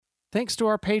Thanks to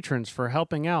our patrons for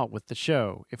helping out with the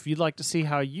show. If you'd like to see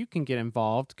how you can get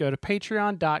involved, go to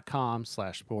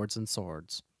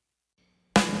patreon.com/boardsandswords.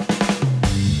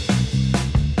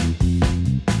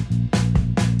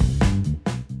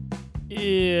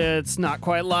 It's not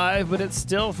quite live, but it's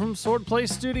still from Swordplay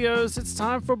Studios. It's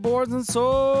time for Boards and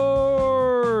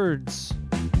Swords.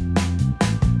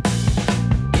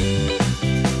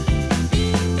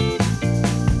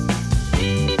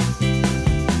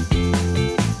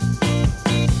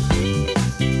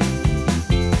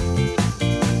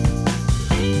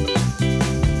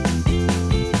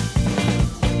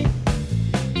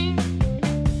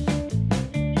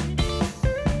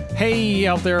 Hey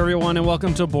out there, everyone, and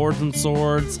welcome to Boards and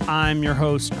Swords. I'm your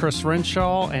host, Chris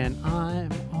Renshaw, and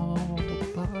I'm all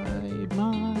by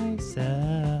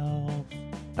myself.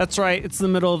 That's right, it's the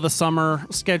middle of the summer.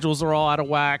 Schedules are all out of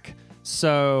whack.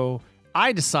 So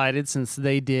I decided, since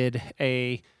they did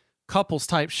a couples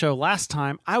type show last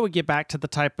time, I would get back to the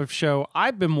type of show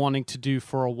I've been wanting to do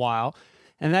for a while.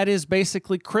 And that is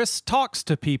basically Chris talks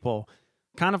to people,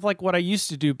 kind of like what I used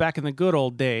to do back in the good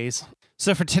old days.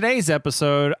 So for today's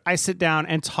episode, I sit down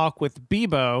and talk with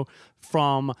Bebo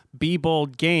from Be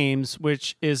Bold Games,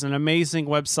 which is an amazing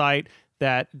website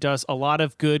that does a lot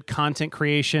of good content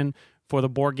creation for the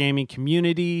board gaming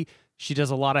community. She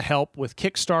does a lot of help with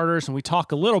Kickstarters, and we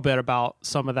talk a little bit about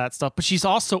some of that stuff. But she's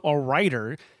also a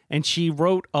writer, and she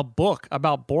wrote a book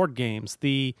about board games,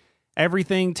 the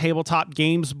Everything Tabletop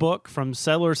Games book, from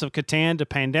Settlers of Catan to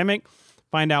Pandemic.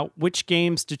 Find out which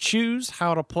games to choose,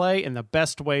 how to play, and the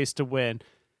best ways to win.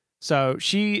 So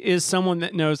she is someone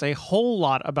that knows a whole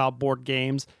lot about board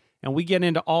games, and we get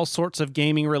into all sorts of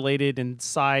gaming-related and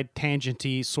side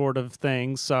tangenty sort of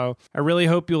things. So I really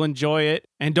hope you'll enjoy it.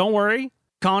 And don't worry,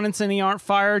 Colin and Cindy aren't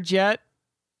fired yet,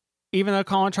 even though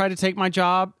Colin tried to take my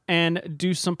job and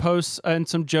do some posts and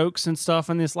some jokes and stuff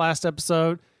in this last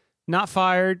episode. Not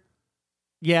fired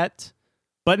yet.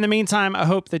 But in the meantime, I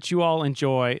hope that you all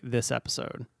enjoy this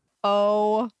episode.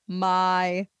 Oh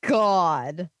my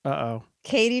God. Uh-oh.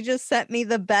 Katie just sent me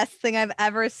the best thing I've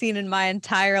ever seen in my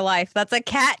entire life. That's a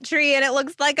cat tree and it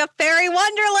looks like a fairy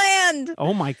wonderland.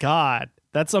 Oh my God.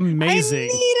 That's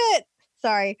amazing. I need it.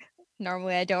 Sorry.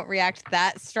 Normally I don't react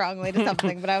that strongly to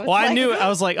something, but I was well, I knew. I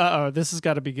was like, uh-oh, this has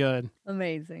got to be good.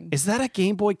 Amazing. Is that a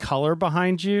Game Boy Color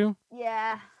behind you?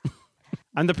 Yeah.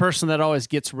 I'm the person that always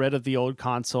gets rid of the old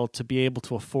console to be able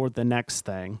to afford the next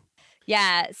thing.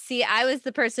 Yeah. See, I was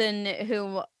the person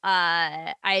who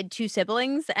I had two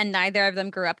siblings and neither of them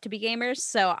grew up to be gamers.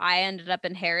 So I ended up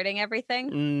inheriting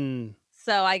everything.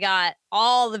 So I got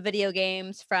all the video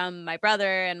games from my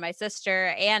brother and my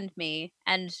sister and me.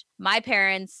 And my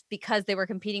parents, because they were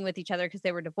competing with each other because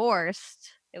they were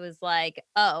divorced, it was like,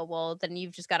 oh, well, then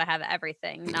you've just got to have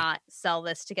everything, not sell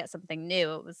this to get something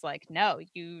new. It was like, no,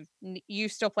 you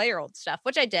still play your old stuff,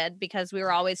 which I did because we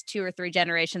were always 2 or 3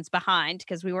 generations behind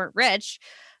because we weren't rich.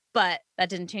 But that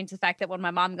didn't change the fact that when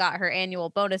my mom got her annual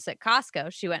bonus at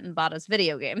Costco, she went and bought us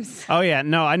video games. Oh, yeah.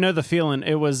 No, I know the feeling.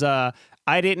 It was, I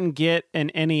didn't get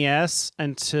an NES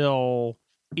until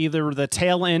either the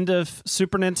tail end of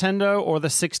Super Nintendo or the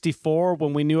 64,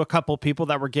 when we knew a couple people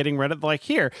that were getting rid of, like,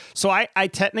 here. So I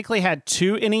technically had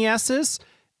 2 NESs,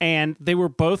 and they were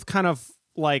both kind of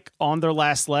like on their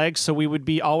last legs. So we would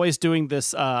be always doing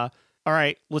this, all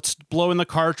right, let's blow in the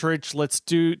cartridge. Let's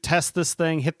test this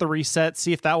thing, hit the reset,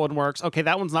 see if that one works. Okay,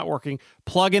 that one's not working.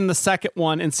 Plug in the second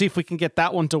one and see if we can get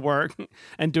that one to work.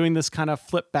 And doing this kind of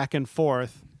flip back and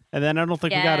forth. And then I don't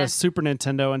think we got a Super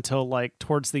Nintendo until like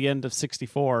towards the end of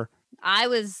 64. I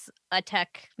was a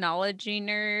technology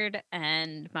nerd,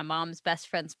 and my mom's best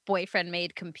friend's boyfriend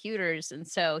made computers. And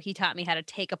so he taught me how to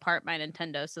take apart my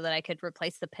Nintendo so that I could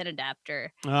replace the pin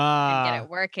adapter and get it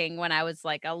working when I was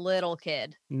like a little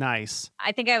kid. Nice.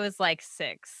 I think I was like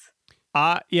 6.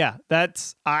 Yeah,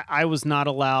 that's, I was not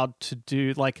allowed to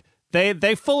do, like,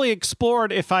 they fully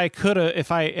explored if I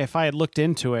had looked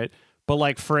into it. But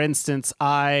like, for instance,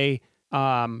 I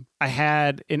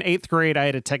had in 8th grade, I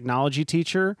had a technology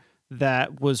teacher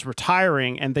that was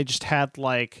retiring, and they just had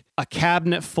like a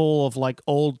cabinet full of like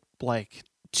old, like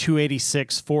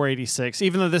 286, 486,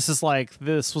 even though this was like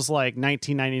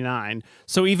 1999.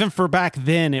 So even for back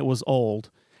then it was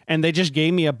old, and they just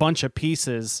gave me a bunch of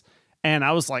pieces. And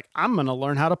I was like, I'm going to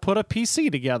learn how to put a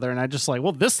PC together. And I just like,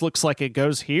 well, this looks like it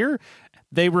goes here.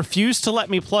 They refused to let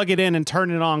me plug it in and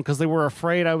turn it on because they were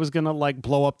afraid I was going to like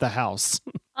blow up the house.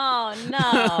 Oh,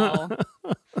 no.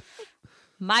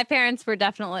 My parents were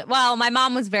definitely, well, my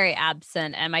mom was very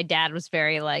absent and my dad was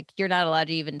very like, you're not allowed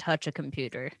to even touch a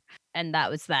computer. And that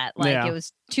was that. Like, It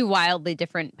was two wildly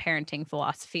different parenting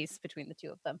philosophies between the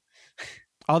two of them.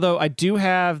 Although I do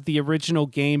have the original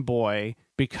Game Boy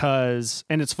because,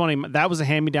 and it's funny, that was a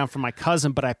hand-me-down from my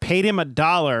cousin, but I paid him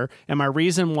 $1, and my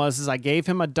reason was I gave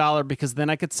him $1 because then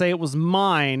I could say it was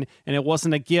mine, and it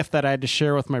wasn't a gift that I had to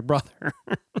share with my brother.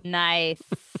 Nice.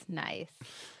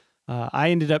 I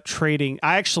ended up trading.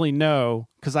 I actually know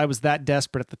because I was that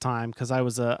desperate at the time because I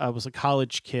was a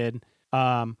college kid.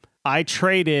 I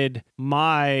traded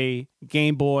my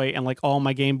Game Boy and like all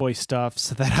my Game Boy stuff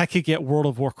so that I could get World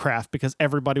of Warcraft because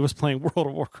everybody was playing World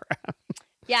of Warcraft.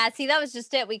 Yeah, see, that was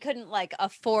just it. We couldn't like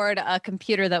afford a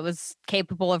computer that was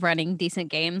capable of running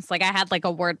decent games. Like I had like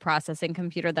a word processing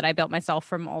computer that I built myself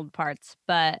from old parts,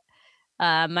 but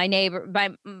my neighbor,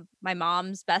 my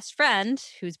mom's best friend,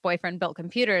 whose boyfriend built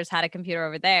computers, had a computer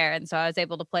over there, and so I was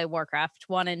able to play Warcraft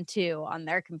 1 and 2 on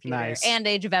their computer. Nice. And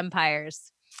Age of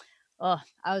Empires. Oh,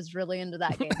 I was really into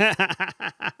that game.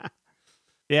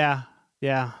 Yeah.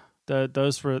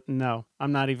 Those were no.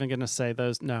 I'm not even gonna say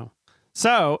those. No.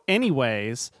 So,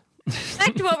 anyways,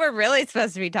 back to what we're really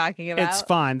supposed to be talking about. It's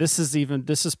fine. This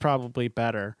is probably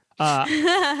better.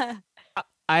 I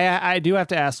do have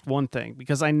to ask one thing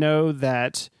because I know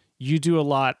that you do a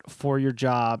lot for your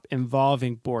job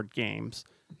involving board games.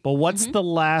 But what's the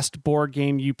last board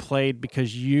game you played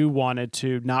because you wanted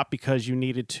to, not because you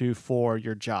needed to for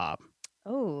your job?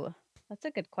 Oh, that's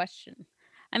a good question.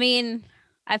 I mean,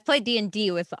 I've played D&D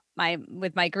with my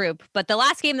group, but the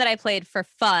last game that I played for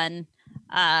fun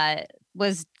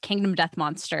was Kingdom Death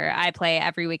Monster. I play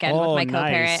every weekend with my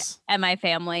co-parent and my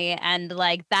family, and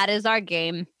like that is our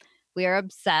game. We are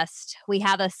obsessed. We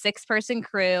have a 6-person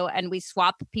crew and we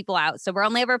swap people out. So we're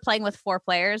only ever playing with 4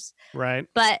 players. Right.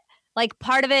 But like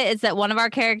part of it is that one of our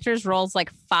characters rolls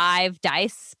like 5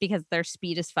 dice because their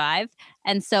speed is 5.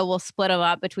 And so we'll split them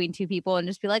up between 2 people and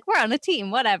just be like, we're on a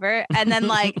team, whatever. And then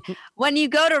like when you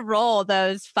go to roll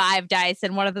those 5 dice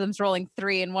and one of them's rolling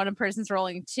 3 and one person's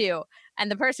rolling 2, and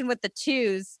the person with the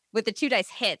 2 dice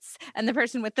hits and the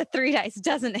person with the 3 dice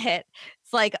doesn't hit,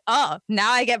 it's like, oh, now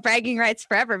I get bragging rights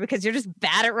forever because you're just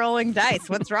bad at rolling dice.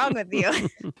 What's wrong with you?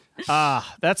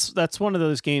 That's one of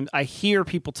those games I hear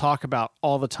people talk about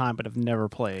all the time but have never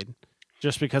played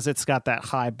just because it's got that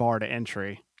high bar to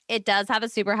entry. It does have a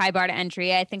super high bar to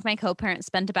entry. I think my co-parent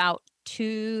spent about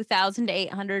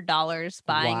 $2,800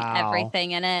 buying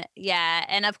everything in it. Yeah.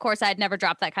 And of course, I'd never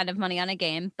dropped that kind of money on a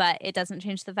game, but it doesn't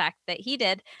change the fact that he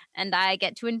did. And I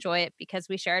get to enjoy it because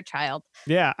we share a child.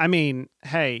 Yeah. I mean,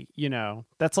 hey,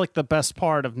 that's like the best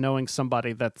part of knowing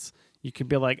somebody that's, you could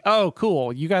be like, oh,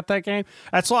 cool, you got that game?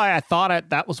 That's why I thought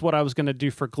that was what I was going to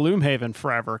do for Gloomhaven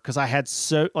forever. Because I had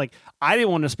I didn't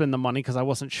want to spend the money because I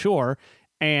wasn't sure.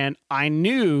 And I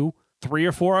knew 3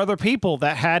 or 4 other people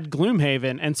that had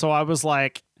Gloomhaven. And so I was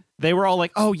like, they were all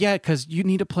like, oh yeah, because you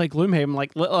need to play Gloomhaven. I'm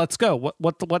like, let's go.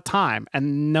 What time?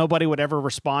 And nobody would ever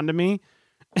respond to me.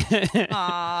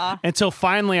 Until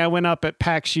finally I went up at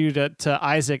PAX U to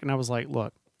Isaac and I was like,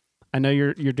 look, I know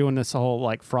you're doing this whole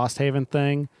like Frosthaven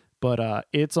thing, but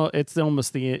it's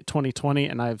almost the 2020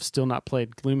 and I've still not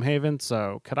played Gloomhaven.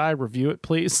 So could I review it,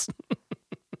 please?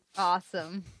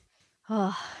 Awesome.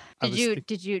 Oh.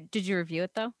 Did you review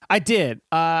it though? I did.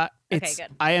 Okay, good.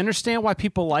 I understand why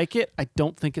people like it. I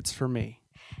don't think it's for me.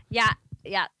 Yeah,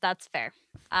 that's fair.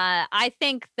 I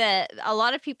think that a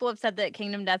lot of people have said that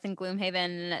Kingdom Death and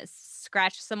Gloomhaven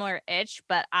scratch a similar itch,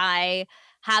 but I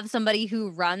have somebody who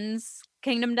runs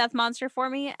Kingdom Death Monster for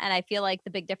me, and I feel like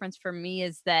the big difference for me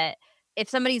is that if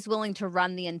somebody's willing to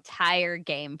run the entire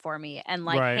game for me and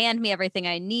like hand me everything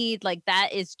I need, like that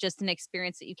is just an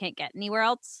experience that you can't get anywhere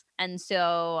else. And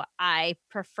so I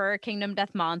prefer Kingdom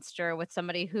Death Monster with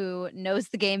somebody who knows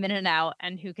the game in and out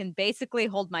and who can basically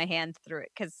hold my hand through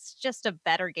it because it's just a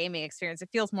better gaming experience. It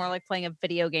feels more like playing a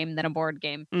video game than a board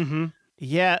game. Mm-hmm.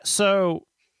 Yeah. So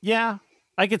yeah,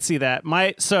 I could see that.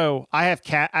 I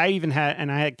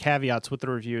had caveats with the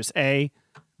reviews.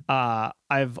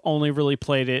 I've only really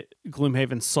played it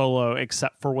Gloomhaven solo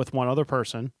except for with one other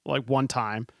person, like one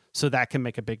time. So that can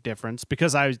make a big difference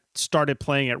because I started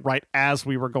playing it right as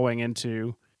we were going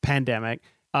into pandemic.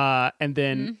 And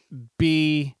then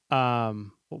B, what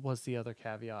was the other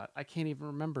caveat? I can't even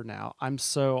remember now. I'm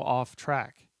so off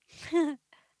track.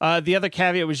 The other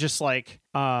caveat was just like,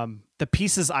 the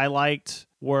pieces I liked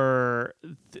were,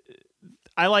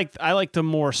 I liked the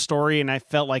more story, and I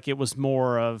felt like it was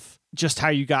more of just how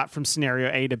you got from scenario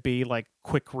A to B, like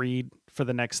quick read for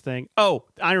the next thing. Oh,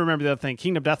 I remember the other thing.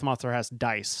 Kingdom Death Monster has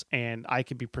dice, and I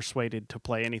could be persuaded to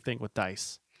play anything with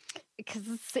dice. Because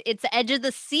it's edge of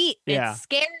the seat. Yeah. It's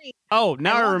scary. Oh,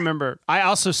 now I remember. I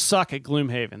also suck at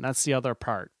Gloomhaven. That's the other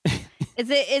part.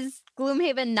 Is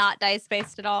Gloomhaven not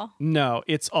dice-based at all? No,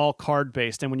 it's all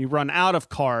card-based. And when you run out of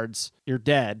cards, you're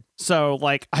dead. So,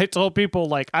 like, I told people,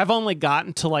 like, I've only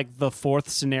gotten to, like, the 4th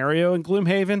scenario in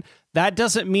Gloomhaven. That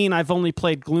doesn't mean I've only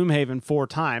played Gloomhaven 4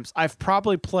 times. I've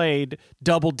probably played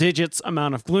double digits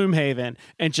amount of Gloomhaven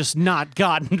and just not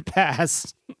gotten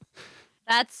past.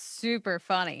 That's super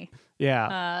funny.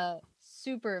 Yeah.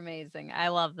 Super amazing. I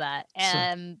love that.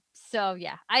 And so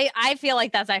yeah, I feel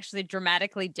like that's actually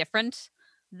dramatically different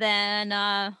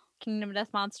than Kingdom of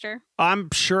Death Monster. I'm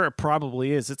sure it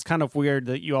probably is. It's kind of weird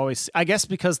that you always, I guess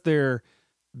because they're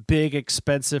big,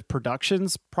 expensive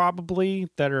productions probably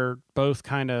that are both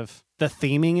kind of, the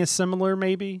theming is similar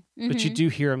maybe, but you do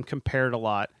hear them compared a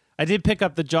lot. I did pick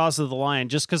up the Jaws of the Lion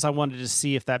just because I wanted to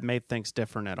see if that made things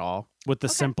different at all with the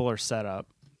simpler setup.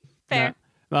 Fair.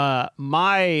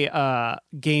 My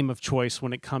game of choice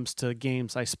when it comes to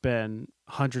games I spend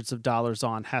hundreds of dollars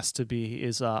on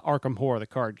is Arkham Horror, the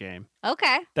card game.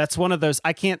 Okay. That's one of those.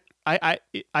 I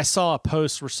saw a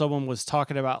post where someone was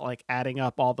talking about like adding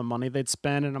up all the money they'd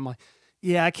spend, and I'm like,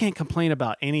 yeah, I can't complain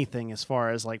about anything as far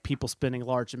as like people spending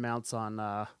large amounts on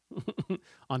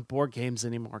on board games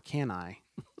anymore, can I?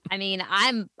 I mean,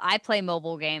 I play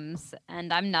mobile games,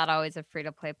 and I'm not always a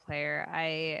free-to-play player.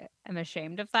 I am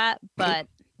ashamed of that, but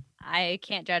I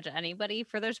can't judge anybody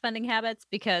for their spending habits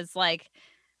because, like,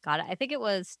 God, I think it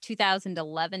was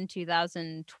 2011,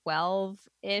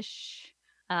 2012-ish.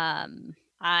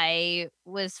 I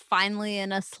was finally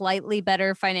in a slightly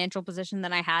better financial position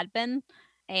than I had been.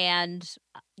 And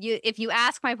if you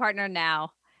ask my partner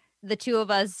now, the two of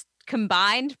us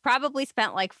combined probably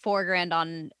spent like $4,000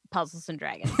 on Puzzles and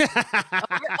Dragons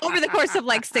over the course of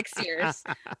like 6 years.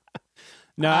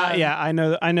 No, yeah, I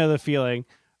know the feeling.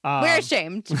 We're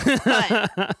ashamed,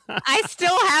 but I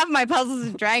still have my Puzzles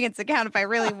and Dragons account if I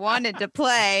really wanted to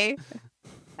play.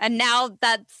 And now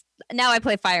I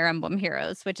play Fire Emblem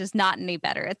Heroes, which is not any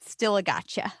better. It's still a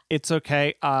gotcha. It's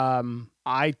okay.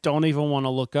 I don't even want to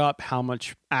look up how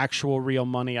much actual real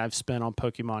money I've spent on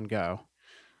Pokemon Go.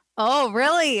 Oh,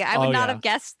 really? I would not have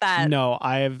guessed that. No,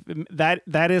 I have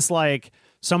that is like,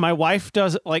 so my wife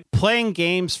does like playing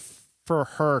games for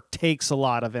her takes a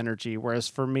lot of energy, whereas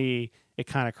for me, it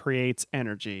kind of creates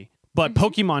energy. But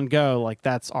Pokemon Go, like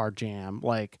that's our jam.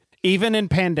 Like even in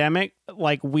pandemic,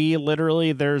 like we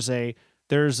literally there's a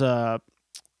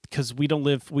because we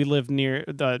live near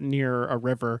a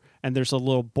river, and there's a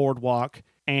little boardwalk,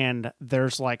 and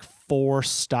there's like 4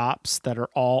 stops that are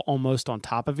all almost on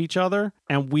top of each other,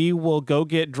 and we will go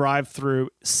get drive-through,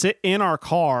 sit in our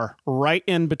car right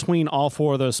in between all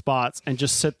 4 of those spots, and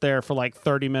just sit there for like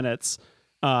 30 minutes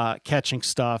catching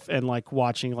stuff and like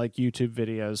watching like YouTube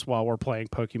videos while we're playing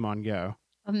Pokemon Go.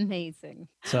 Amazing.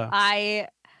 So I've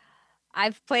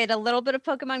played a little bit of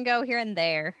Pokemon Go here and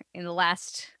there in the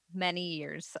last many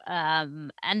years.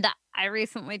 And I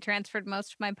recently transferred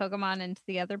most of my Pokemon into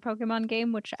the other Pokemon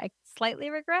game, which I slightly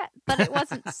regret, but it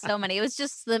wasn't so many. It was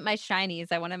just my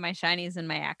shinies. I wanted my shinies in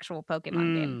my actual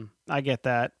Pokemon game. I get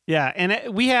that. Yeah.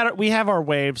 And we have our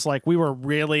waves. Like we were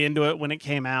really into it when it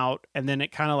came out, and then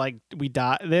it kind of like we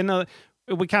died. Then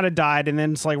we kind of died. And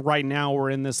then it's like right now we're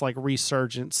in this like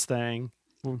resurgence thing.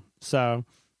 So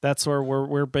that's where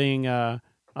we're being,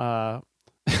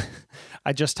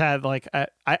 I just had like,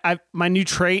 I my new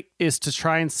trait is to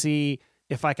try and see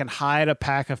if I can hide a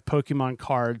pack of Pokemon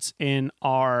cards in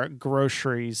our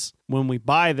groceries when we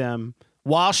buy them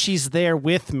while she's there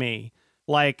with me.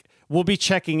 Like we'll be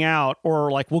checking out,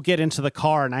 or like we'll get into the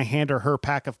car and I hand her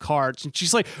pack of cards and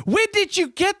she's like, "When did you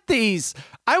get these?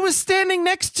 I was standing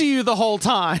next to you the whole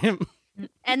time."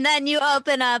 And then you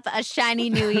open up a shiny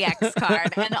new EX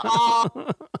card and all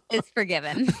is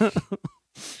forgiven.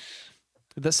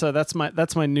 So that's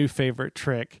my new favorite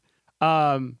trick.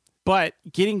 But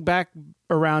getting back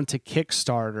around to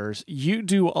Kickstarters, you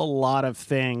do a lot of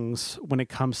things when it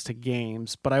comes to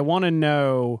games, but I want to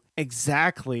know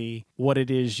exactly what it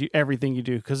is, everything you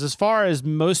do. Because as far as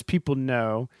most people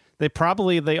know, they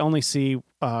only see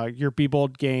your Be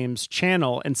Bold Games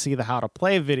channel and see the how to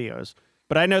play videos.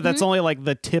 But I know that's only like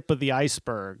the tip of the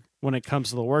iceberg when it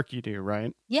comes to the work you do,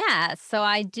 right? Yeah. So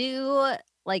I do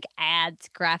like ads,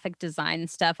 graphic design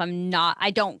stuff.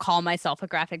 I don't call myself a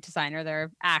graphic designer. There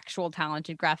are actual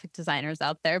talented graphic designers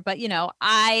out there, but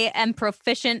I am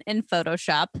proficient in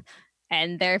Photoshop,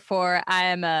 and therefore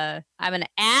I'm an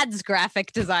ads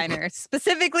graphic designer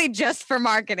specifically just for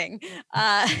marketing.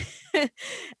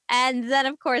 And then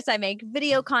of course I make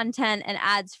video content and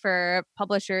ads for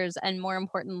publishers, and more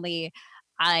importantly,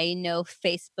 I know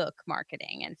Facebook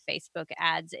marketing and Facebook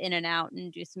ads in and out,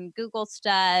 and do some Google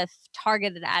stuff,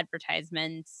 targeted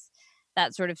advertisements,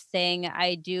 that sort of thing.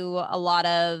 I do a lot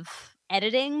of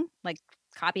editing, like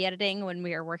copy editing when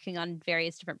we are working on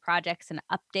various different projects and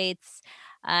updates.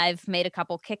 I've made a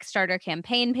couple Kickstarter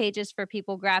campaign pages for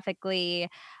people graphically.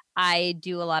 I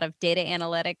do a lot of data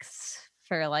analytics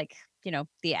for like,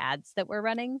 the ads that we're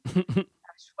running.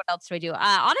 What else do I do?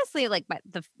 Honestly, like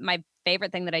my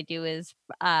favorite thing that I do is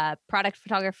product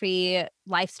photography,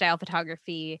 lifestyle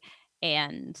photography,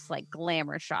 and like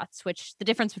glamour shots, which the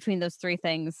difference between those three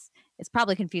things is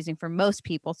probably confusing for most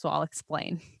people. So I'll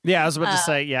explain. Yeah, I was about to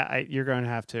say, you're going to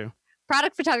have to.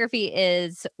 Product photography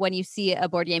is when you see a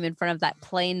board game in front of that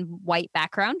plain white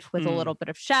background with a little bit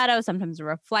of shadow, sometimes a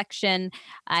reflection.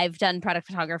 I've done product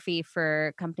photography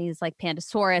for companies like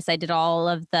Pandasaurus. I did all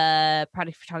of the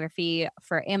product photography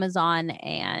for Amazon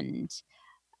and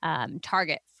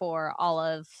Target for all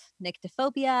of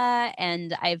Nyctophobia.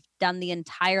 And I've done the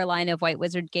entire line of White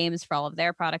Wizard games for all of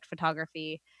their product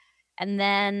photography. And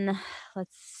then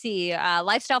let's see,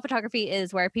 lifestyle photography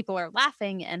is where people are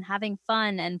laughing and having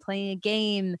fun and playing a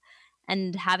game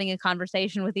and having a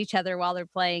conversation with each other while they're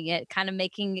playing it, kind of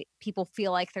making people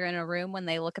feel like they're in a room when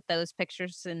they look at those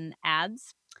pictures and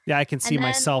ads. Yeah, I can see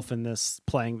myself in this,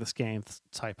 playing this game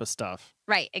type of stuff.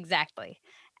 Right, exactly.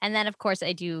 And then, of course,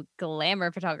 I do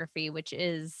glamour photography, which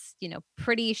is,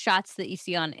 pretty shots that you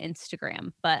see on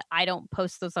Instagram, but I don't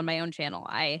post those on my own channel.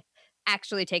 I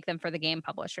actually take them for the game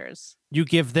publishers. You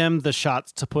give them the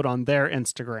shots to put on their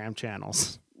Instagram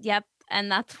channels. Yep.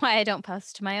 And that's why I don't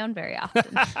post to my own very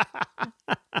often.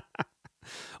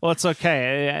 Well, it's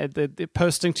okay.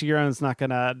 Posting to your own is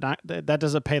that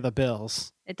doesn't pay the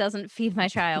bills. It doesn't feed my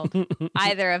child,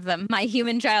 either of them, my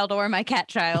human child or my cat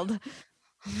child.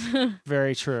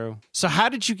 Very true. So how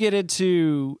did you get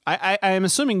into, I am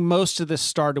assuming most of this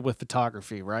started with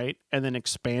photography, right? And then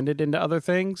expanded into other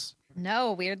things?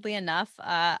 No, weirdly enough,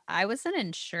 I was an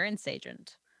insurance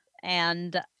agent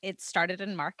and it started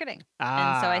in marketing.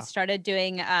 And so I started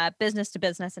doing business to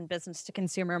business and business to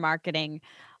consumer marketing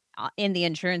in the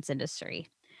insurance industry.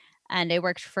 And I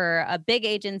worked for a big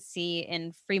agency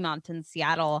in Fremont in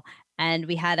Seattle. And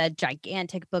we had a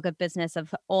gigantic book of business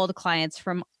of old clients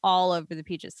from all over the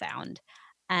Puget Sound.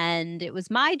 And it was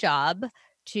my job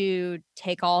to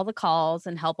take all the calls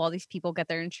and help all these people get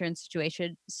their insurance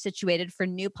situated for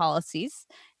new policies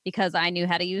because I knew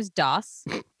how to use DOS.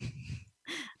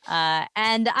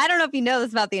 And I don't know if you know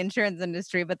this about the insurance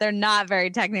industry, but they're not very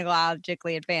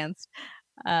technologically advanced.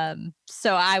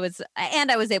 So I was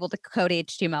able to code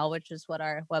HTML, which is what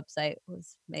our website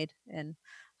was made in.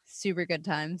 Super good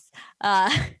times.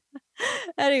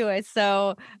 Anyway,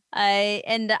 so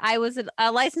I was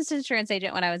a licensed insurance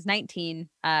agent when I was 19,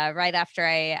 right after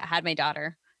I had my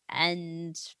daughter,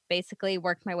 and basically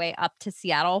worked my way up to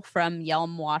Seattle from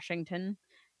Yelm, Washington,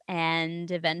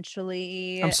 and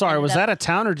eventually. I'm sorry, was that a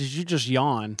town or did you just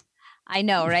yawn? I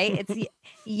know, right? It's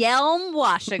Yelm,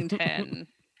 Washington.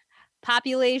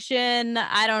 Population,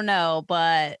 I don't know,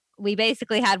 but we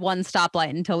basically had one stoplight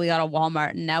until we got a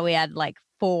Walmart, and now we had like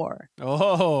 4.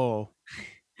 Oh,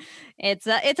 it's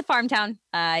a farm town.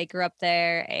 I grew up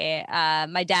there.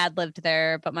 My dad lived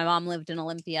there, but my mom lived in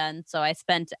Olympia, and so I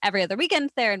spent every other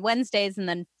weekend there and Wednesdays, and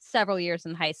then several years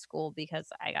in high school because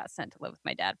I got sent to live with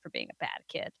my dad for being a bad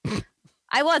kid.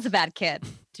 I was a bad kid,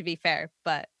 to be fair,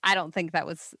 but I don't think that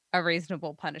was a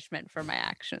reasonable punishment for my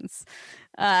actions.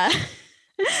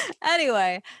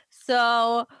 Anyway,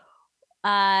 so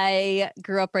I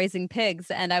grew up raising pigs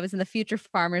and I was in the Future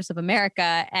Farmers of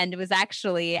America. And it was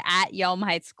actually at Yelm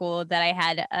High School that I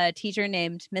had a teacher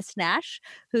named Miss Nash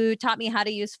who taught me how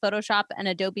to use Photoshop and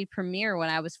Adobe Premiere when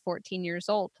I was 14 years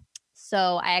old.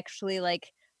 So I actually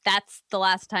that's the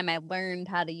last time I learned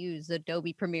how to use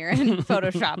Adobe Premiere and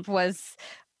Photoshop was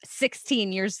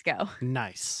 16 years ago.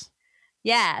 Nice.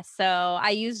 Yeah, so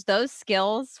I used those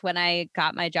skills when I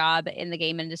got my job in the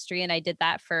game industry, and I did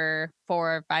that for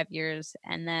 4 or 5 years,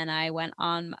 and then I went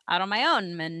out on my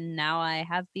own, and now I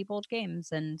have Be-Bold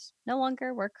Games and no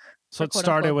longer work. So it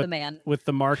started with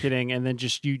the marketing, and then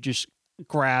you just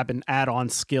grab and add on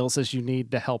skills as you need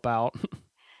to help out.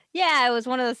 Yeah, it was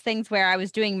one of those things where I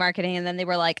was doing marketing and then they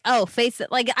were like, oh,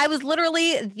 I was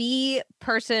literally the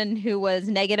person who was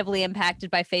negatively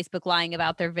impacted by Facebook lying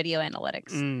about their video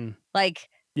analytics.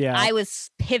 Yeah, I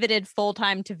was pivoted full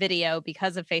time to video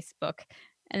because of Facebook.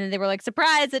 And then they were like,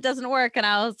 surprise, it doesn't work. And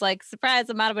I was like, surprise,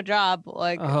 I'm out of a job.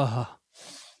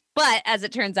 But as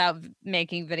it turns out,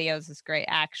 making videos is great,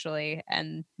 actually.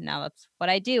 And now that's what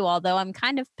I do. Although I'm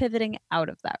kind of pivoting out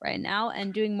of that right now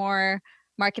and doing more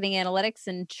marketing analytics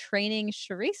and training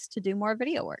Charisse to do more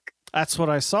video work. That's what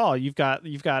I saw. You've got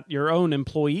your own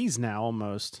employees now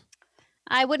almost.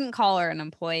 I wouldn't call her an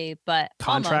employee, but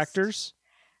contractors.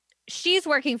 Almost. She's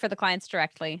working for the clients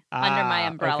directly under my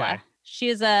umbrella. Okay.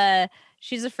 She's a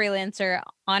freelancer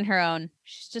on her own.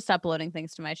 She's just uploading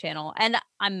things to my channel, and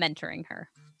I'm mentoring her.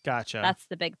 Gotcha. That's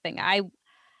the big thing.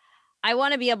 I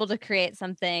want to be able to create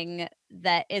something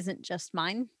that isn't just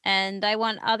mine, and I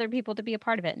want other people to be a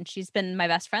part of it. And she's been my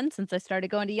best friend since I started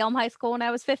going to Yelm High School when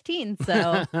I was 15.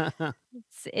 So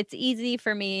it's easy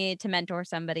for me to mentor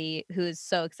somebody who's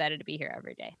so excited to be here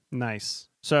every day. Nice.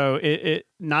 So it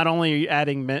not only are you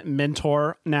adding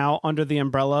mentor now under the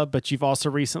umbrella, but you've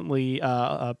also recently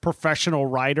a professional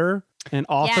writer and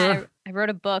author. Yeah, I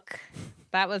wrote a book.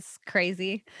 That was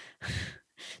crazy,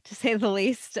 to say the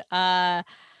least.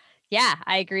 Yeah,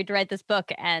 I agreed to write this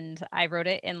book, and I wrote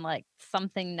it in like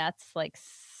something nuts, like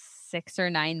 6 or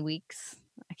 9 weeks.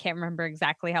 I can't remember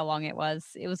exactly how long it was.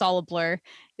 It was all a blur.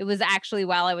 It was actually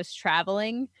while I was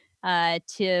traveling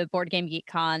to Board Game Geek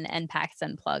Con and PAX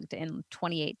Unplugged in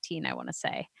 2018, I want to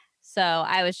say. So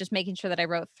I was just making sure that I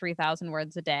wrote 3,000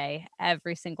 words a day,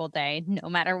 every single day, no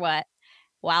matter what,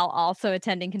 while also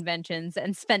attending conventions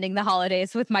and spending the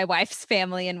holidays with my wife's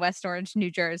family in West Orange, New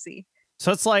Jersey.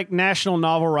 So it's like National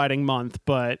Novel Writing Month,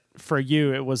 but for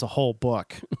you, it was a whole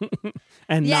book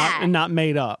and not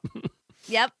made up.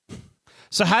 Yep.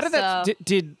 So how did that,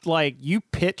 did like you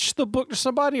pitch the book to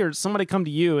somebody, or did somebody come to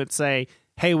you and say,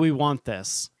 hey, we want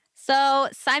this? So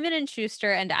Simon &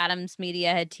 Schuster and Adams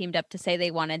Media had teamed up to say they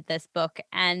wanted this book,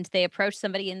 and they approached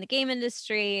somebody in the game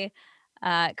industry,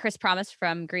 Chris Promise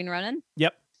from Green Ronin.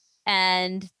 Yep.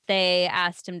 And they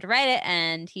asked him to write it,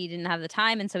 and he didn't have the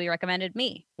time, and so he recommended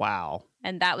me. Wow.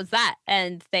 And that was that.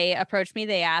 And they approached me.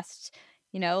 They asked,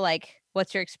 like,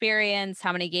 what's your experience?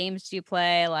 How many games do you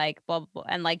play? Like, blah, blah, blah,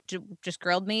 and like just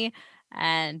grilled me.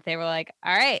 And they were like,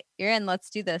 all right, you're in, let's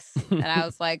do this. And I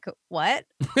was like, what?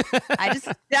 I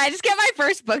just get my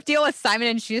first book deal with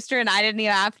Simon & Schuster, and I didn't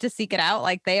even have to seek it out.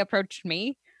 Like, they approached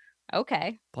me.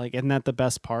 Okay. Like, isn't that the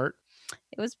best part?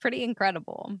 It was pretty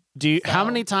incredible. How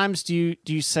many times do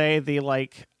you say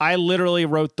I literally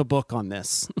wrote the book on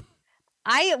this?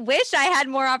 I wish I had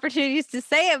more opportunities to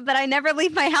say it, but I never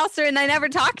leave my house and I never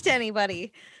talk to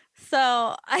anybody.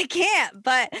 So I can't.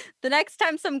 But the next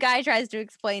time some guy tries to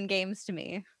explain games to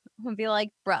me, I'm going to be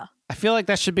like, bruh. I feel like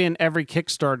that should be in every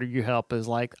Kickstarter you help, is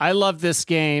like, I love this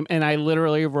game and I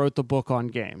literally wrote the book on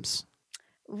games.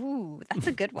 Ooh, that's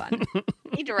a good one.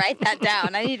 I need to write that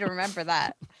down. I need to remember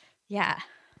that. Yeah.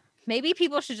 Maybe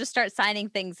people should just start signing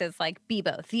things as like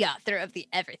Bebo, the author of the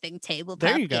Everything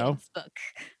Tabletop Games book.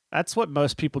 That's what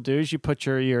most people do, is you put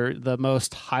your the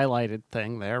most highlighted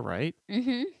thing there, right?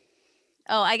 Mm-hmm.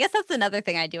 Oh, I guess that's another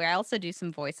thing I do. I also do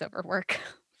some voiceover work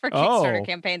for Kickstarter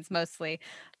campaigns mostly.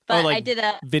 But I did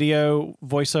a video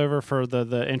voiceover for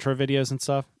the intro videos and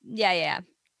stuff. Yeah.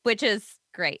 Which is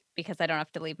great because I don't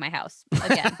have to leave my house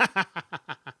again.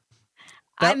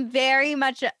 I'm very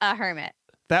much a hermit.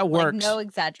 That works. Like, no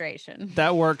exaggeration.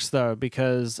 That works though,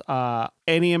 because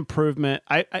any improvement,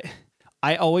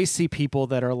 I always see people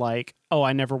that are like, oh,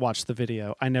 I never watched the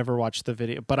video.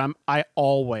 But I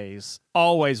always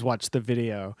watch the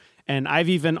video. And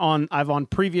I've on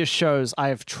previous shows, I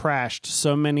have trashed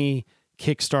so many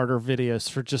Kickstarter videos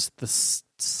for just the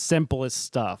simplest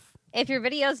stuff. If your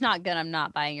video's not good, I'm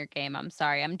not buying your game. I'm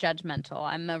sorry. I'm judgmental.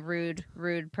 I'm a rude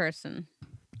person.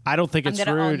 I don't think it's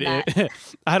rude.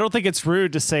 I don't think it's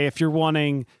rude to say, if you're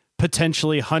wanting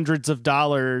potentially hundreds of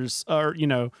dollars or,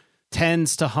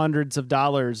 tens to hundreds of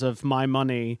dollars of my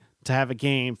money to have a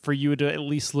game, for you to at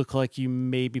least look like you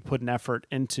maybe put an effort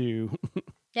into.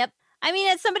 Yep. I mean,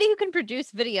 as somebody who can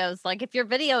produce videos, like, if your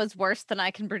video is worse than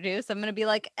I can produce, I'm going to be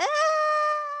like,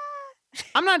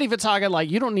 I'm not even talking like,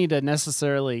 you don't need to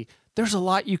necessarily, there's a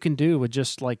lot you can do with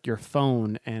just like your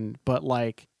phone, but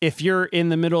like, if you're in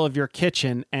the middle of your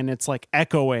kitchen and it's like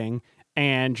echoing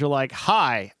and you're like,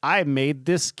 hi, I made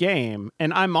this game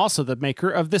and I'm also the maker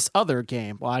of this other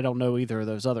game. Well, I don't know either of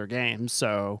those other games,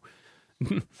 so.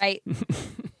 Right.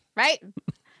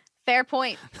 Fair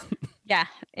point. Yeah.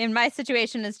 In my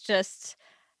situation, it's just,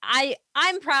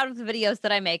 I'm proud of the videos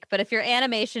that I make, but if your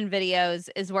animation videos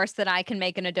is worse than I can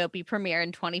make an Adobe Premiere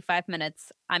in 25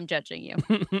 minutes, I'm judging you.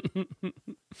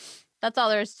 That's all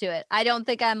there is to it. I don't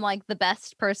think I'm like the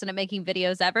best person at making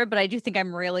videos ever, but I do think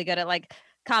I'm really good at like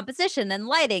composition and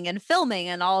lighting and filming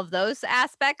and all of those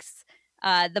aspects.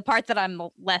 The part that I'm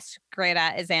less great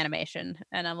at is animation.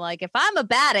 And I'm like, if I'm a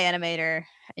bad animator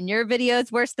and your video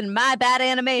is worse than my bad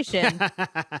animation.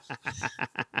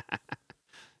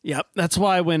 Yep. That's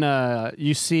why when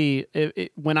you see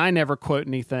when I never quote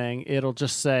anything, it'll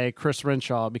just say Chris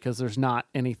Renshaw, because there's not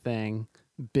anything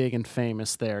big and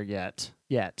famous there yet.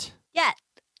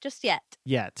 Just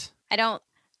yet. I don't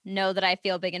know that I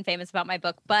feel big and famous about my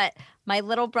book, but my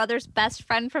little brother's best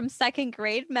friend from 2nd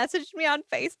grade messaged me on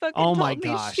Facebook and told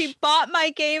me she bought my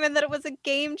game and that it was a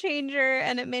game changer,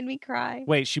 and it made me cry.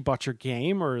 Wait, she bought your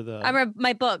game or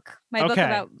my book. My book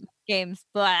about games.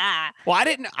 Blah. Well,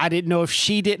 I didn't know if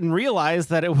she didn't realize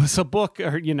that it was a book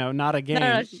or, not a game.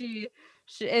 No, she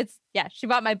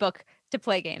bought my book to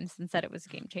play games and said it was a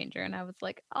game changer, and I was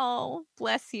like, oh,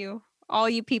 bless you, all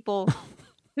you people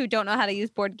who don't know how to use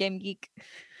Board Game Geek.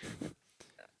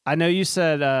 I know you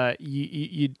said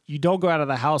you don't go out of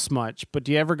the house much, but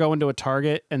do you ever go into a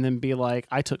Target and then be like,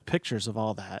 I took pictures of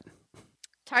all that?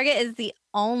 Target is the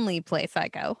only place I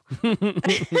go.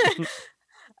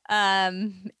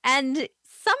 And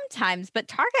sometimes, but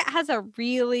Target has a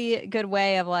really good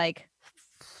way of like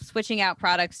switching out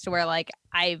products to where like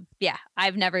I've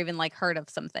never even like heard of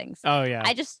some things. Oh yeah.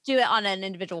 I just do it on an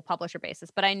individual publisher basis,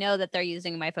 but I know that they're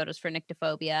using my photos for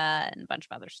Nyctophobia and a bunch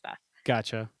of other stuff.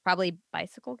 Gotcha. Probably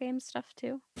bicycle game stuff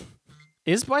too.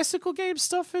 Is bicycle game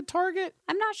stuff at Target?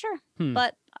 I'm not sure,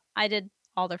 but I did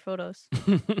all their photos.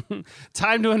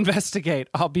 Time to investigate.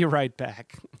 I'll be right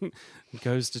back.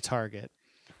 Goes to Target.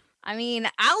 I mean,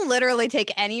 I'll literally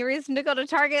take any reason to go to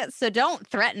Target, so don't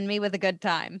threaten me with a good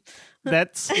time.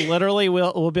 That's literally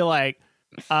we'll be like,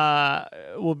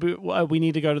 we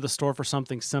need to go to the store for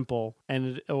something simple,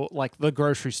 and like the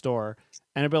grocery store,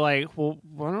 and it'd be like, well,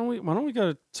 why don't we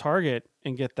go to Target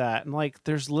and get that? And like,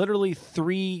 there's literally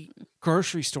 3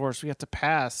 grocery stores we have to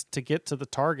pass to get to the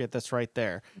Target that's right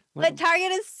there. Like, but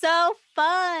Target is so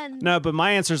fun. No, but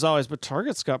my answer is always, but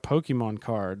Target's got Pokemon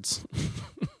cards.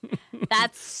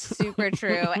 That's super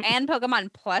true. And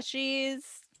Pokemon plushies.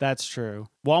 That's true.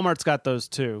 Walmart's got those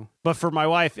too. But for my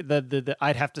wife, the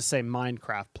I'd have to say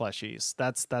Minecraft plushies.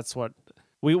 That's what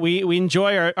we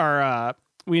enjoy our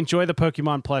we enjoy the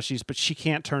Pokemon plushies, but she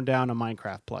can't turn down a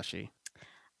Minecraft plushie.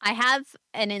 I have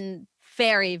an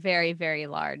very, very, very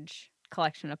large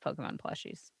collection of Pokemon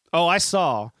plushies. Oh, I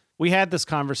saw. We had this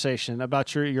conversation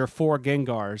about your 4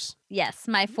 Gengars. Yes,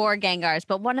 my 4 Gengars,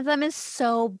 but one of them is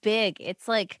so big. It's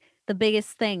like the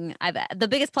biggest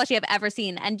plushie I've ever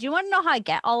seen. And do you want to know how I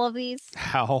get all of these?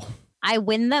 How? I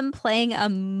win them playing a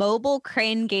mobile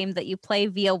crane game that you play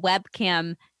via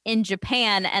webcam in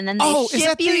Japan, and then they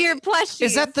ship you your plushies.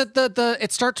 Is that the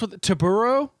it starts with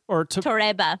Taburo or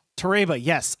Toreba? Toreba,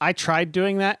 yes. I tried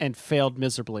doing that and failed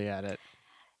miserably at it.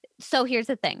 So here's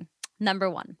the thing. Number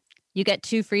 1, you get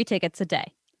 2 free tickets a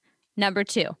day. Number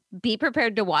 2, be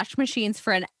prepared to wash machines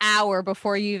for an hour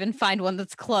before you even find one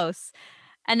that's close.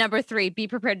 And number 3, be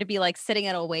prepared to be like sitting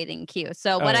at a waiting queue.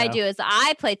 So what I do is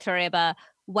I play Toreba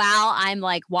while I'm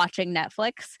like watching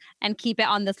Netflix and keep it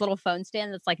on this little phone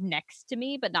stand that's like next to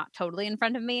me, but not totally in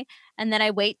front of me. And then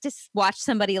I wait to watch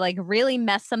somebody like really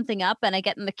mess something up, and I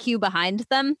get in the queue behind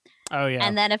them. Oh yeah.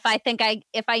 And then if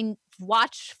I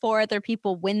watch 4 other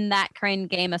people win that crane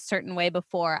game a certain way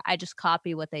before, I just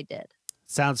copy what they did.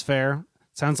 Sounds fair.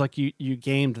 Sounds like you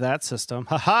gamed that system.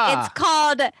 Ha-ha! It's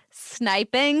called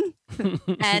sniping.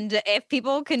 And if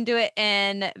people can do it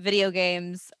in video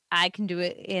games, I can do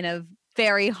it in a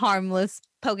very harmless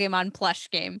Pokemon plush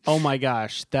game. Oh my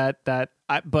gosh. But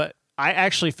I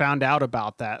actually found out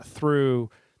about that through,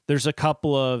 there's a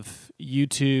couple of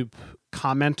YouTube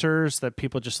commenters that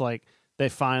people just like, they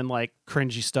find like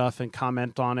cringy stuff and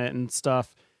comment on it and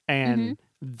stuff. And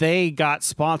they got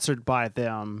sponsored by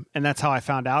them, and that's how I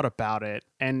found out about it.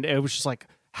 And it was just like,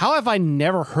 how have I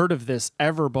never heard of this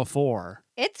ever before?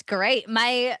 It's great.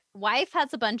 My wife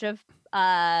has a bunch of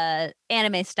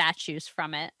anime statues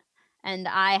from it, and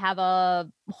I have a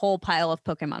whole pile of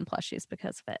Pokemon plushies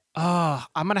because of it. Oh,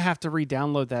 I'm gonna have to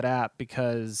re-download that app,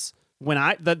 because when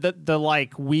the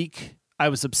like week I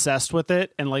was obsessed with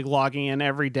it and like logging in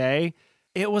every day,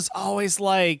 it was always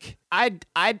like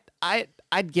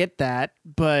I'd get that,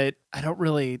 but I don't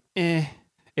really.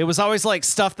 It was always like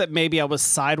stuff that maybe I was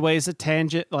sideways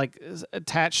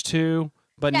attached to,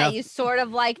 but you sort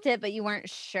of liked it, but you weren't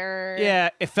sure. Yeah,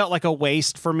 it felt like a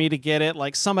waste for me to get it.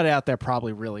 Like, somebody out there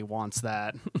probably really wants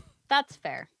that. That's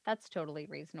fair. That's totally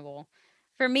reasonable.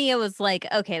 For me, it was like,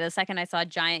 okay, the second I saw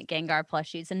giant Gengar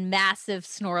plushies and massive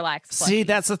Snorlax plushies. See,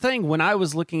 that's the thing. When I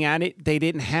was looking at it, they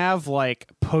didn't have like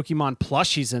Pokemon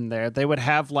plushies in there. They would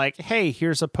have like, hey,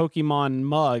 here's a Pokemon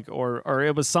mug, or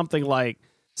it was something like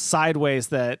sideways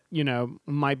that,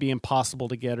 might be impossible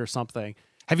to get or something.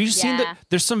 Have you seen that?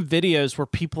 There's some videos where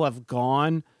people have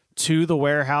gone to the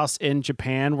warehouse in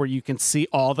Japan where you can see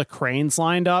all the cranes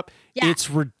lined up. Yeah. It's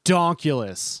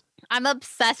redonkulous. I'm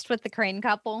obsessed with the crane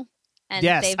couple. And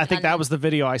yes, I think that was the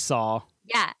video I saw.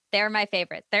 Yeah, they're my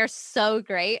favorite. They're so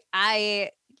great. I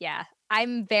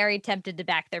I'm very tempted to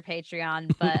back their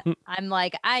Patreon, but I'm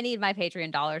like, I need my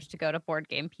Patreon dollars to go to Board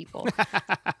Game People.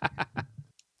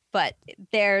 But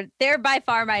they're by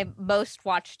far my most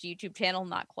watched YouTube channel,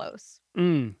 not close.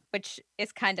 Which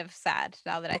is kind of sad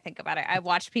now that I think about it. I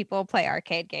watch people play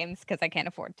arcade games because I can't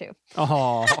afford to.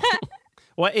 Oh.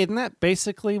 Well, isn't that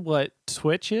basically what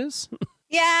Twitch is?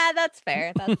 Yeah, that's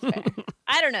fair. That's fair.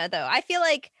 I don't know, though. I feel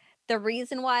like the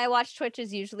reason why I watch Twitch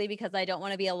is usually because I don't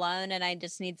want to be alone and I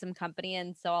just need some company.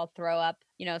 And so I'll throw up,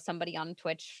 somebody on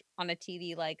Twitch on a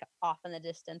TV, like off in the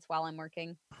distance while I'm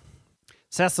working.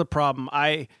 So that's the problem.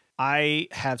 I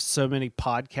have so many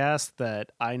podcasts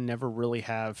that I never really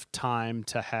have time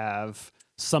to have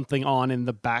something on in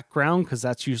the background because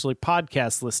that's usually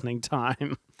podcast listening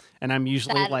time. And I'm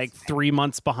usually like 3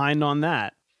 months behind on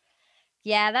that.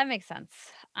 Yeah, that makes sense.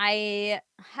 I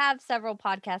have several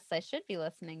podcasts I should be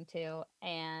listening to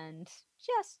and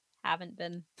just haven't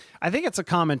been. I think it's a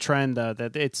common trend, though,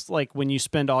 that it's like when you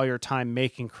spend all your time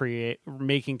making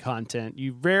content,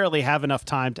 you rarely have enough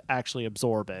time to actually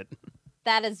absorb it.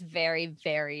 That is very,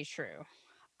 very true.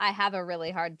 I have a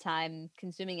really hard time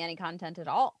consuming any content at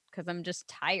all because I'm just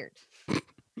tired.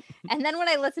 And then when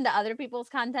I listen to other people's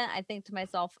content, I think to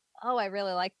myself, oh, I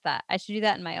really like that. I should do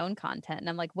that in my own content. And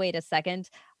I'm like, wait a second.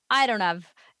 I don't have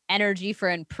energy for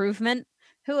improvement.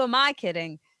 Who am I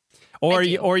kidding? Or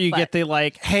you get the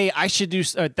like, hey, I should do.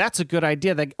 That's a good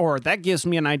idea. That gives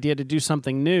me an idea to do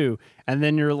something new. And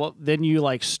then you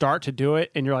like start to do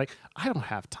it, and you're like, I don't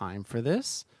have time for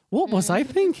this. What was I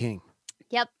thinking?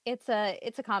 Yep, it's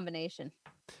a combination.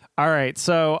 All right,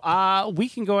 so we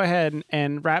can go ahead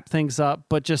and wrap things up,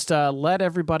 but just let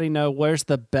everybody know where's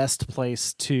the best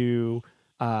place to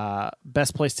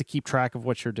keep track of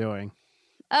what you're doing.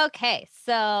 Okay,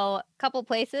 so a couple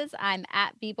places. I'm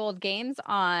at Be Bold Games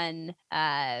on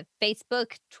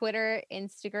Facebook, Twitter,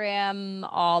 Instagram,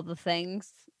 all the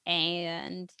things.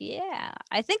 And yeah,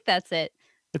 I think that's it.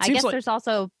 I guess there's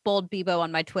also Bold Bebo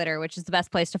on my Twitter, which is the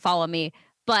best place to follow me.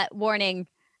 But warning,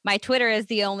 my Twitter is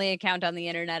the only account on the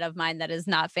internet of mine that is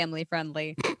not family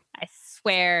friendly. I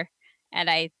swear. And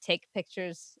I take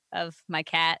pictures of my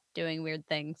cat doing weird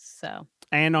things. So.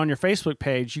 And on your Facebook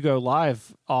page, you go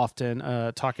live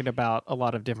often talking about a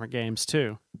lot of different games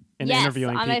too, and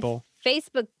interviewing people. On my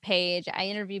Facebook page, I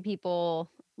interview people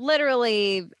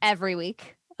literally every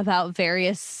week about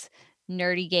various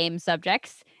nerdy game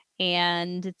subjects.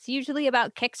 And it's usually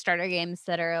about Kickstarter games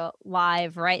that are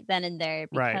live right then and there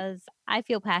because I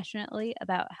feel passionately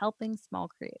about helping small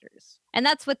creators. And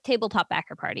that's with Tabletop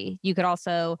Backer Party. You could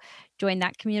also join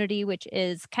that community, which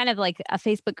is kind of like a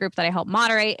Facebook group that I help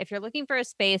moderate. If you're looking for a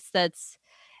space that's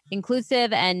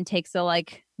inclusive and takes a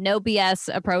like no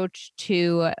BS approach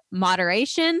to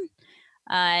moderation,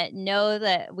 know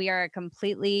that we are a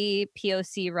completely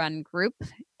POC run group,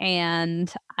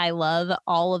 and I love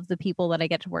all of the people that I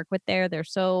get to work with there. They're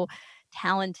so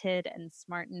talented and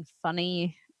smart and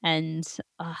funny, and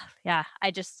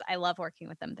I love working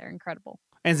with them. They're incredible.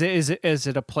 And is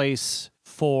it a place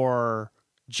for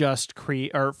just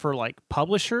for like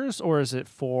publishers, or is it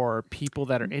for people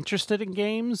that are interested in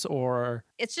games, or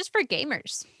it's just for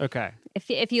gamers? Okay.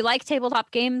 If you like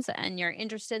tabletop games and you're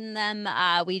interested in them,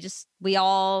 we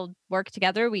all work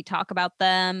together. We talk about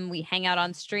them. We hang out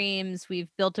on streams. We've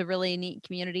built a really neat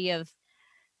community of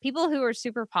people who are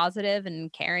super positive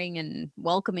and caring and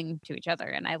welcoming to each other.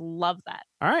 And I love that.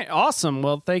 All right. Awesome.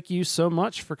 Well, thank you so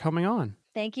much for coming on.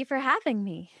 Thank you for having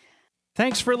me.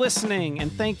 Thanks for listening,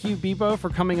 and thank you, Bebo, for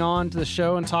coming on to the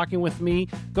show and talking with me.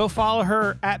 Go follow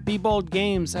her at Be Bold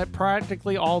Games at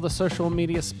practically all the social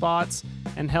media spots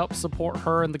and help support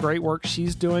her and the great work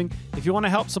she's doing. If you want to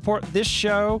help support this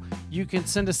show, you can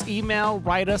send us email,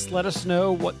 write us, let us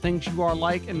know what things you are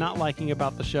like and not liking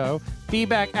about the show.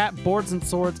 Feedback at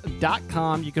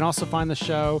boardsandswords.com. You can also find the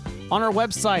show on our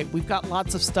website. We've got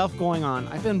lots of stuff going on.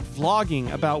 I've been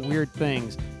vlogging about weird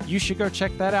things. You should go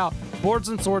check that out.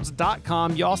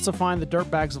 Boardsandswords.com. You also find the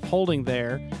Dirtbags of Holding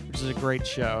there, which is a great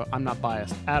show. I'm not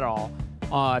biased at all.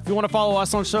 If you want to follow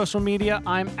us on social media,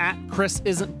 I'm at Chris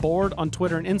Isn't Bored on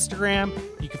Twitter and Instagram.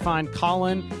 You can find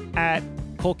Colin at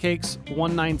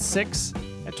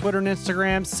Coldcakes196 at Twitter and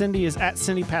Instagram. Cindy is at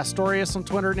Cindy Pastorius on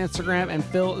Twitter and Instagram. And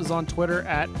Phil is on Twitter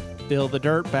at Phil the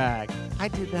Dirtbag. I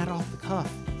did that off the cuff.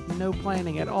 No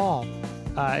planning at all.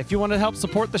 If you want to help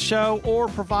support the show or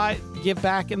give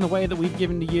back in the way that we've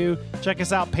given to you, check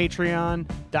us out,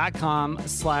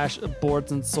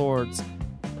 patreon.com/boardsandswords.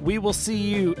 We will see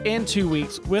you in 2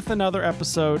 weeks with another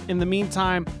episode. In the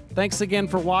meantime, thanks again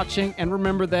for watching, and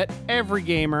remember that every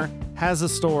gamer has a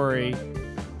story.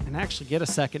 And actually get a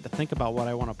second to think about what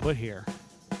I want to put here.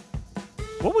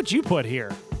 What would you put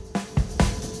here?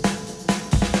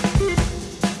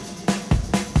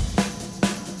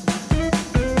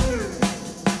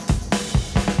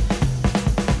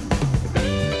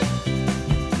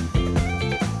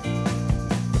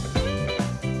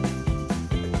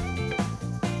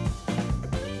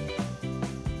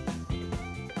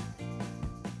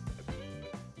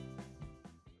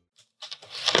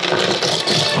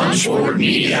 Punchboard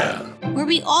Media, where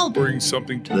we all bring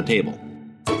something to the table.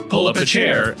 Pull up a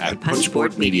chair at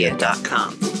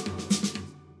punchboardmedia.com.